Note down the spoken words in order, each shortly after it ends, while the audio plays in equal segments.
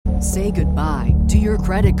Say goodbye to your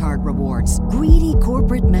credit card rewards. Greedy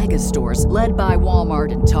corporate mega stores, led by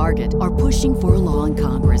Walmart and Target, are pushing for a law in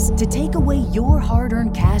Congress to take away your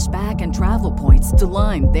hard-earned cash back and travel points to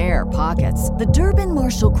line their pockets. The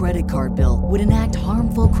Durbin-Marshall credit card bill would enact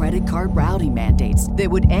harmful credit card routing mandates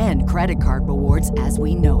that would end credit card rewards as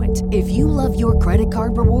we know it. If you love your credit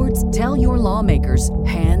card rewards, tell your lawmakers,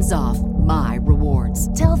 hands off my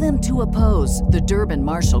rewards. Tell them to oppose the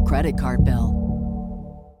Durbin-Marshall credit card bill.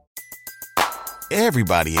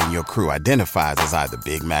 Everybody in your crew identifies as either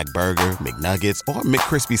Big Mac Burger, McNuggets, or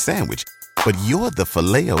McCrispy Sandwich. But you're the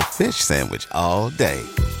Filet-O-Fish Sandwich all day.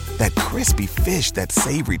 That crispy fish, that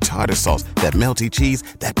savory tartar sauce, that melty cheese,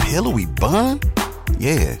 that pillowy bun.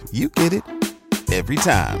 Yeah, you get it. Every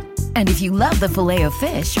time. And if you love the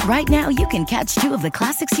Filet-O-Fish, right now you can catch two of the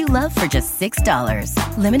classics you love for just $6.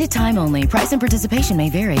 Limited time only. Price and participation may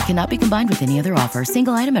vary. Cannot be combined with any other offer.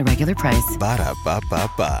 Single item at regular price.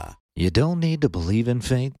 Ba-da-ba-ba-ba. You don't need to believe in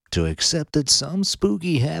fate to accept that some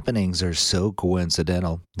spooky happenings are so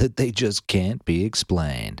coincidental that they just can't be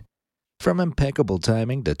explained. From impeccable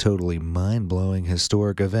timing to totally mind-blowing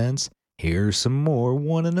historic events, here are some more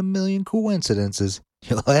one-in-a-million coincidences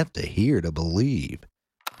you'll have to hear to believe.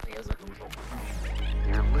 You're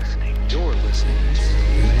listening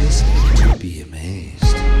to Be Amazed.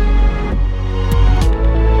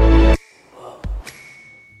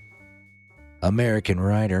 American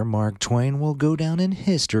writer Mark Twain will go down in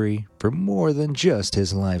history for more than just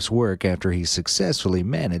his life's work after he successfully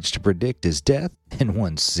managed to predict his death in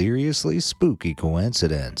one seriously spooky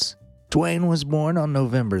coincidence. Twain was born on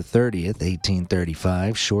November 30th,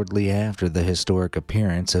 1835, shortly after the historic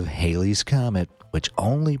appearance of Halley's Comet, which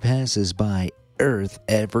only passes by Earth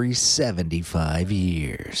every 75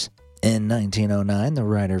 years. In 1909, the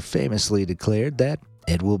writer famously declared that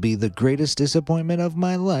 "It will be the greatest disappointment of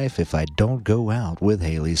my life if I don't go out with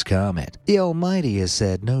Halley's Comet." The Almighty has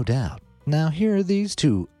said, no doubt. Now here are these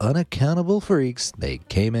two unaccountable freaks. They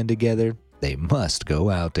came in together. They must go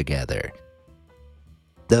out together.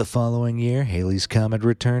 The following year, Halley's Comet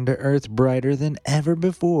returned to Earth brighter than ever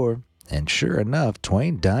before. And sure enough,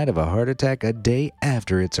 Twain died of a heart attack a day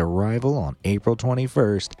after its arrival on April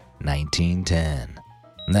 21st, 1910.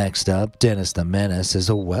 Next up, Dennis the Menace is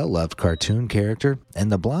a well-loved cartoon character,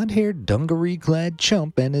 and the blonde-haired dungaree-clad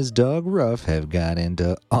chump and his dog Ruff have got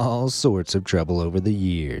into all sorts of trouble over the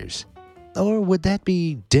years. Or would that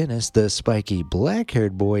be Dennis the spiky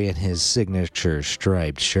black-haired boy in his signature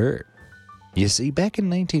striped shirt? You see, back in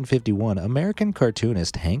 1951, American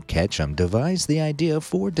cartoonist Hank Ketchum devised the idea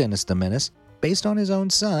for Dennis the Menace based on his own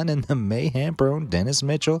son, and the mayhem-prone Dennis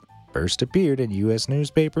Mitchell first appeared in U.S.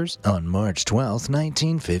 newspapers on March 12,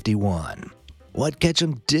 1951. What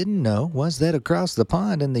Ketchum didn't know was that across the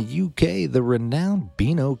pond in the UK, the renowned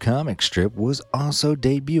Beano comic strip was also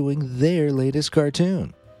debuting their latest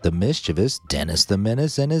cartoon, the mischievous Dennis the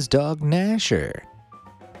Menace and his dog Gnasher.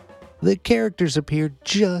 The characters appeared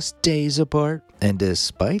just days apart, and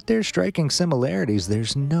despite their striking similarities,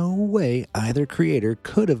 there's no way either creator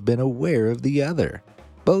could have been aware of the other.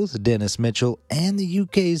 Both Dennis Mitchell and the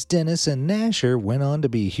UK's Dennis and Gnasher went on to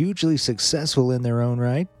be hugely successful in their own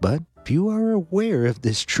right, but few are aware of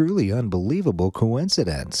this truly unbelievable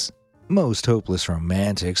coincidence. Most hopeless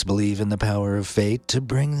romantics believe in the power of fate to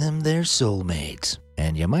bring them their soulmates,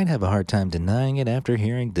 and you might have a hard time denying it after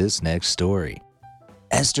hearing this next story.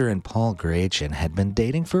 Esther and Paul Grachin had been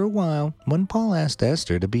dating for a while when Paul asked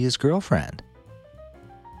Esther to be his girlfriend.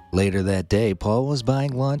 Later that day, Paul was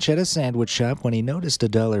buying lunch at a sandwich shop when he noticed a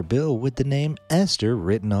dollar bill with the name Esther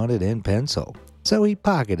written on it in pencil, so he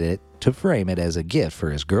pocketed it to frame it as a gift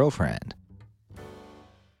for his girlfriend.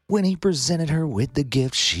 When he presented her with the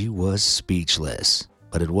gift, she was speechless.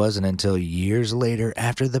 But it wasn't until years later,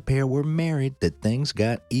 after the pair were married, that things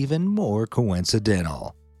got even more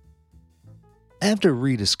coincidental. After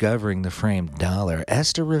rediscovering the framed dollar,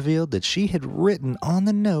 Esther revealed that she had written on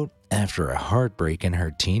the note after a heartbreak in her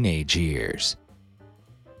teenage years.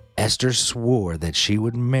 Esther swore that she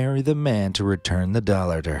would marry the man to return the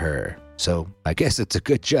dollar to her. So I guess it's a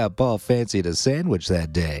good job Paul fancied a sandwich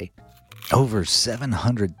that day. Over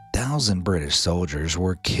 700,000 British soldiers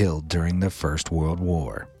were killed during the First World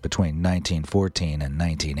War between 1914 and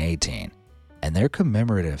 1918, and their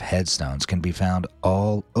commemorative headstones can be found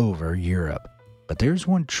all over Europe. But there's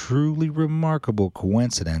one truly remarkable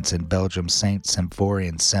coincidence in Belgium's St.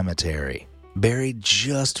 Symphorien Cemetery. Buried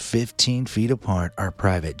just 15 feet apart are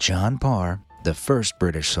Private John Parr, the first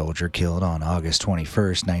British soldier killed on August 21,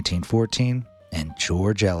 1914, and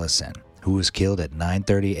George Ellison, who was killed at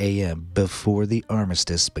 9:30 a.m. before the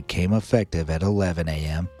armistice became effective at 11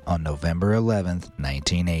 a.m. on November 11,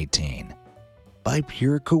 1918. By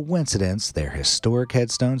pure coincidence, their historic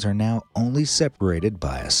headstones are now only separated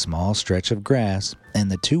by a small stretch of grass, and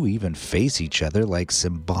the two even face each other like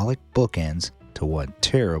symbolic bookends to one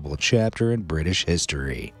terrible chapter in British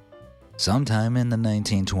history. Sometime in the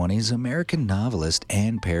 1920s, American novelist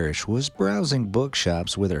Anne Parrish was browsing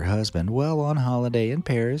bookshops with her husband while on holiday in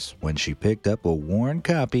Paris when she picked up a worn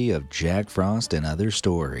copy of Jack Frost and Other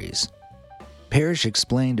Stories. Parrish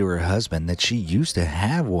explained to her husband that she used to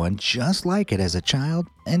have one just like it as a child,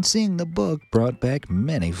 and seeing the book brought back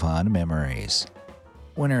many fond memories.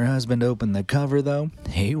 When her husband opened the cover, though,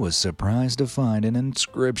 he was surprised to find an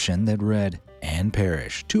inscription that read, Anne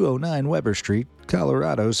Parrish, 209 Weber Street,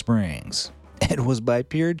 Colorado Springs. It was by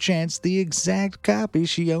pure chance the exact copy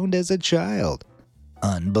she owned as a child.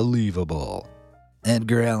 Unbelievable.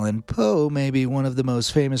 Edgar Allan Poe may be one of the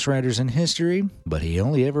most famous writers in history, but he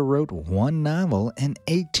only ever wrote one novel in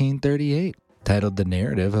 1838, titled The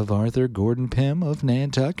Narrative of Arthur Gordon Pym of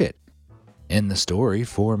Nantucket. In the story,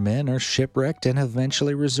 4 men are shipwrecked and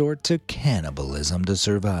eventually resort to cannibalism to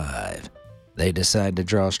survive. They decide to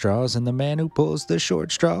draw straws, and the man who pulls the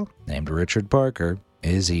short straw, named Richard Parker,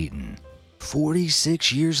 is eaten.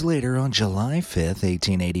 46 years later, on July 5,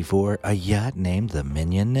 1884, a yacht named the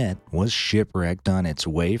Mignonette was shipwrecked on its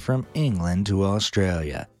way from England to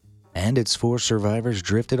Australia, and its 4 survivors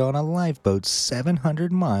drifted on a lifeboat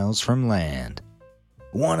 700 miles from land.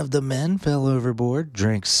 One of the men fell overboard,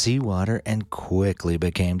 drank seawater, and quickly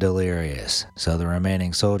became delirious, so the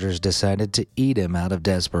remaining soldiers decided to eat him out of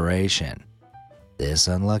desperation. This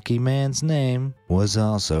unlucky man's name was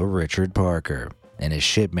also Richard Parker, and his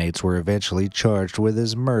shipmates were eventually charged with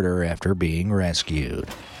his murder after being rescued.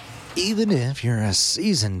 Even if you're a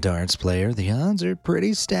seasoned darts player, the odds are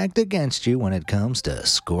pretty stacked against you when it comes to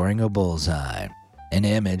scoring a bullseye. An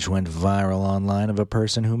image went viral online of a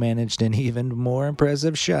person who managed an even more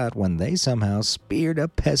impressive shot when they somehow speared a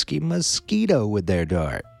pesky mosquito with their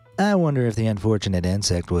dart. I wonder if the unfortunate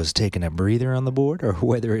insect was taking a breather on the board or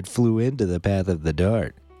whether it flew into the path of the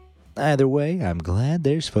dart. Either way, I'm glad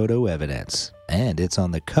there's photo evidence, and it's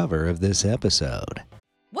on the cover of this episode.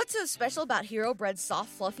 What's so special about Hero Bread's soft,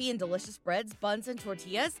 fluffy, and delicious breads, buns, and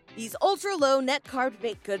tortillas? These ultra-low net-carb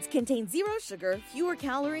baked goods contain 0 sugar, fewer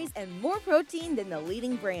calories, and more protein than the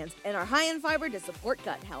leading brands, and are high in fiber to support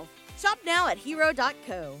gut health. Shop now at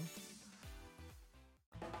Hero.co.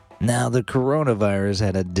 Now, the coronavirus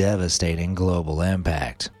had a devastating global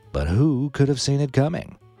impact, but who could have seen it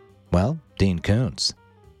coming? Well, Dean Koontz.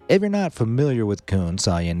 If you're not familiar with Koontz,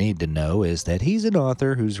 all you need to know is that he's an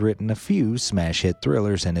author who's written a few smash-hit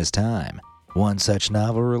thrillers in his time. One such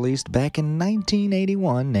novel released back in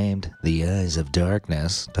 1981 named The Eyes of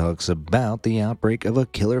Darkness talks about the outbreak of a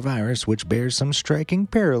killer virus which bears some striking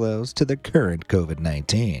parallels to the current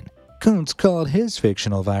COVID-19. Koontz called his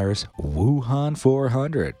fictional virus Wuhan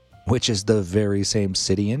 400, which is the very same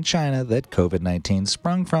city in China that COVID-19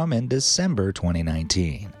 sprung from in December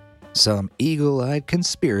 2019. Some eagle-eyed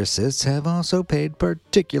conspiracists have also paid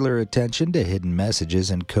particular attention to hidden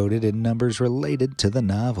messages encoded in numbers related to the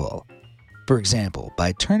novel. For example,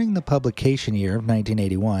 by turning the publication year of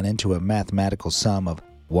 1981 into a mathematical sum of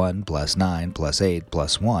 1 plus 9 plus 8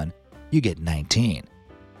 plus 1, you get 19,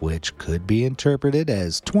 which could be interpreted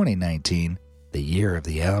as 2019, the year of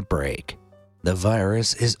the outbreak. The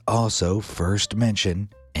virus is also first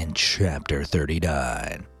mentioned in Chapter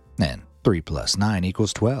 39. And 3 plus 9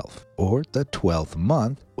 equals 12, or the 12th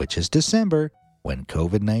month, which is December, when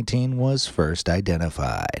COVID-19 was first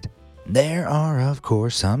identified. There are, of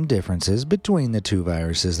course, some differences between the two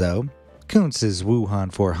viruses, though. Koontz's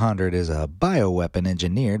Wuhan 400 is a bioweapon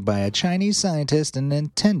engineered by a Chinese scientist and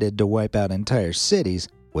intended to wipe out entire cities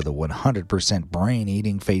with a 100%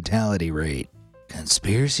 brain-eating fatality rate.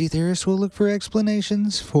 Conspiracy theorists will look for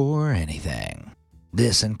explanations for anything.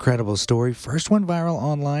 This incredible story first went viral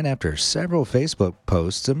online after several Facebook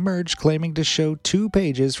posts emerged claiming to show 2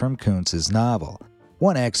 pages from Koontz's novel.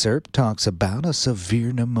 One excerpt talks about a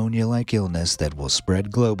severe pneumonia-like illness that will spread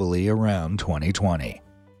globally around 2020.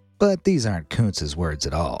 But these aren't Koontz's words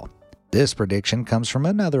at all. This prediction comes from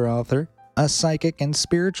another author, a psychic and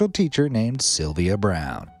spiritual teacher named Sylvia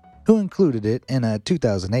Browne, who included it in a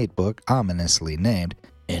 2008 book ominously named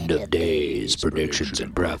End of Days, Predictions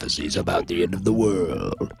and Prophecies About the End of the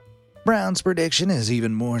World. Browne's prediction is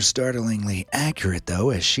even more startlingly accurate,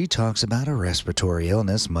 though, as she talks about a respiratory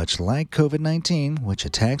illness much like COVID-19, which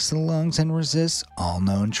attacks the lungs and resists all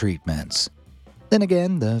known treatments. Then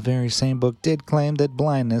again, the very same book did claim that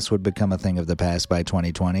blindness would become a thing of the past by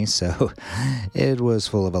 2020, so it was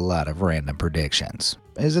full of a lot of random predictions.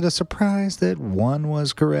 Is it a surprise that one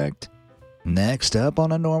was correct? Next up,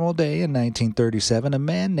 on a normal day in 1937, a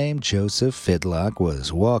man named Joseph Fidlock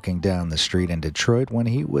was walking down the street in Detroit when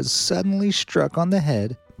he was suddenly struck on the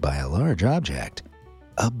head by a large object.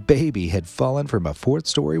 A baby had fallen from a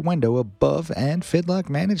fourth-story window above, and Fidlock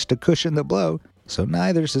managed to cushion the blow, so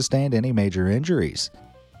neither sustained any major injuries.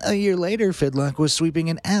 A year later, Fidlock was sweeping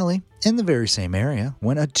an alley in the very same area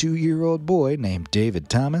when a 2-year-old boy named David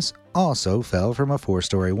Thomas also fell from a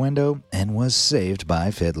 4-story window and was saved by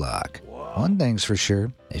Fidlock. One thing's for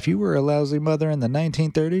sure, if you were a lousy mother in the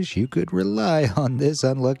 1930s, you could rely on this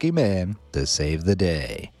unlucky man to save the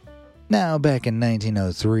day. Now, back in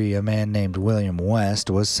 1903, a man named William West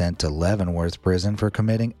was sent to Leavenworth Prison for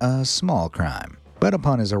committing a small crime. But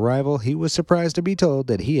upon his arrival, he was surprised to be told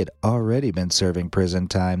that he had already been serving prison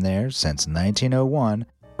time there since 1901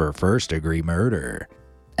 for first-degree murder.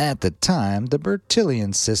 At the time, the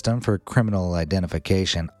Bertillon system for criminal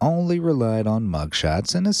identification only relied on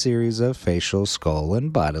mugshots and a series of facial, skull,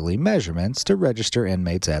 and bodily measurements to register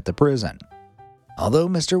inmates at the prison. Although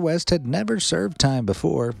Mr. West had never served time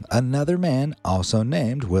before, another man, also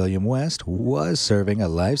named William West, was serving a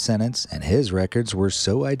life sentence, and his records were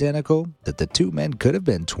so identical that the two men could have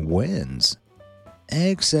been twins.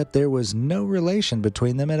 Except there was no relation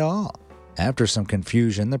between them at all. After some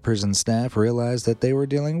confusion, the prison staff realized that they were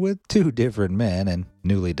dealing with two different men, and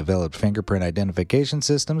newly developed fingerprint identification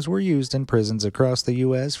systems were used in prisons across the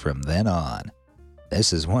U.S. from then on.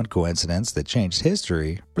 This is one coincidence that changed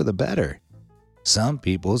history for the better. Some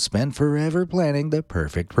people spend forever planning the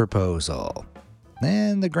perfect proposal.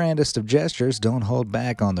 And the grandest of gestures don't hold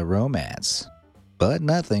back on the romance. But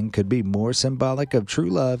nothing could be more symbolic of true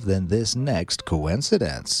love than this next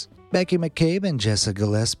coincidence. Becky McCabe and Jessa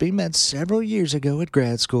Gillespie met several years ago at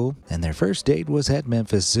grad school, and their first date was at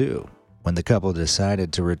Memphis Zoo. When the couple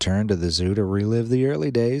decided to return to the zoo to relive the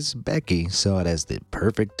early days, Becky saw it as the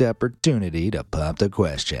perfect opportunity to pop the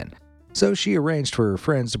question. So she arranged for her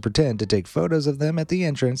friends to pretend to take photos of them at the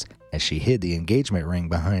entrance as she hid the engagement ring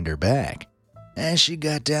behind her back. As she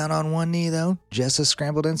got down on one knee, though, Jessa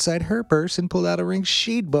scrambled inside her purse and pulled out a ring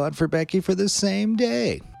she'd bought for Becky for the same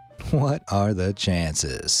day. What are the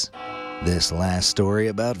chances? This last story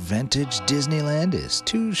about vintage Disneyland is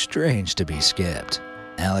too strange to be skipped.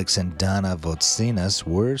 Alex and Donna Votsinas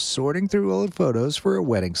were sorting through old photos for a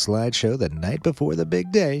wedding slideshow the night before the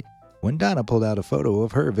big day when Donna pulled out a photo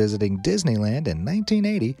of her visiting Disneyland in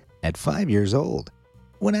 1980 at 5 years old.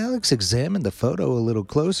 When Alex examined the photo a little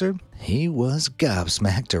closer, he was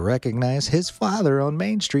gobsmacked to recognize his father on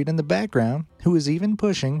Main Street in the background, who was even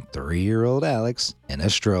pushing 3-year-old Alex in a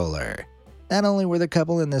stroller. Not only were the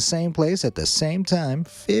couple in the same place at the same time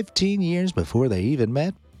 15 years before they even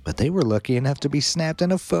met, but they were lucky enough to be snapped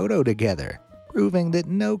in a photo together, proving that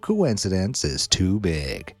no coincidence is too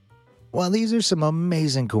big. While these are some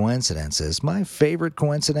amazing coincidences, my favorite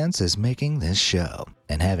coincidence is making this show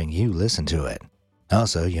and having you listen to it.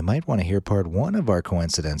 Also, you might want to hear part 1 of our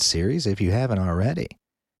coincidence series if you haven't already.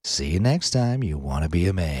 See you next time you want to be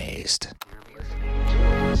amazed.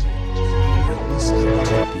 You're listening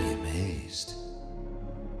to Be Amazed.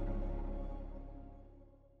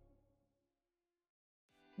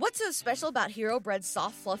 What's so special about Hero Bread's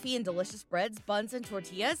soft, fluffy, and delicious breads, buns, and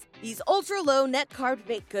tortillas? These ultra-low net-carb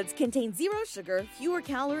baked goods contain 0 sugar, fewer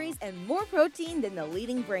calories, and more protein than the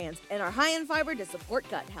leading brands, and are high in fiber to support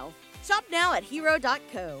gut health. Shop now at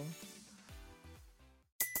hero.co.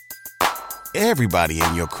 Everybody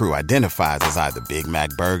in your crew identifies as either Big Mac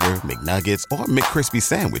Burger, McNuggets, or McCrispy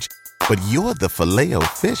Sandwich. But you're the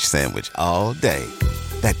Filet-O-Fish Sandwich all day.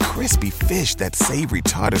 That crispy fish, that savory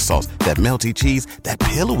tartar sauce, that melty cheese, that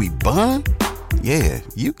pillowy bun. Yeah,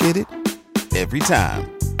 you get it. Every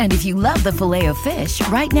time. And if you love the Filet-O-Fish,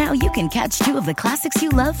 right now you can catch 2 of the classics you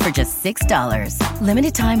love for just $6.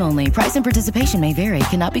 Limited time only. Price and participation may vary.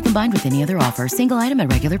 Cannot be combined with any other offer. Single item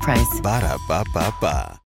at regular price. Ba-da-ba-ba-ba.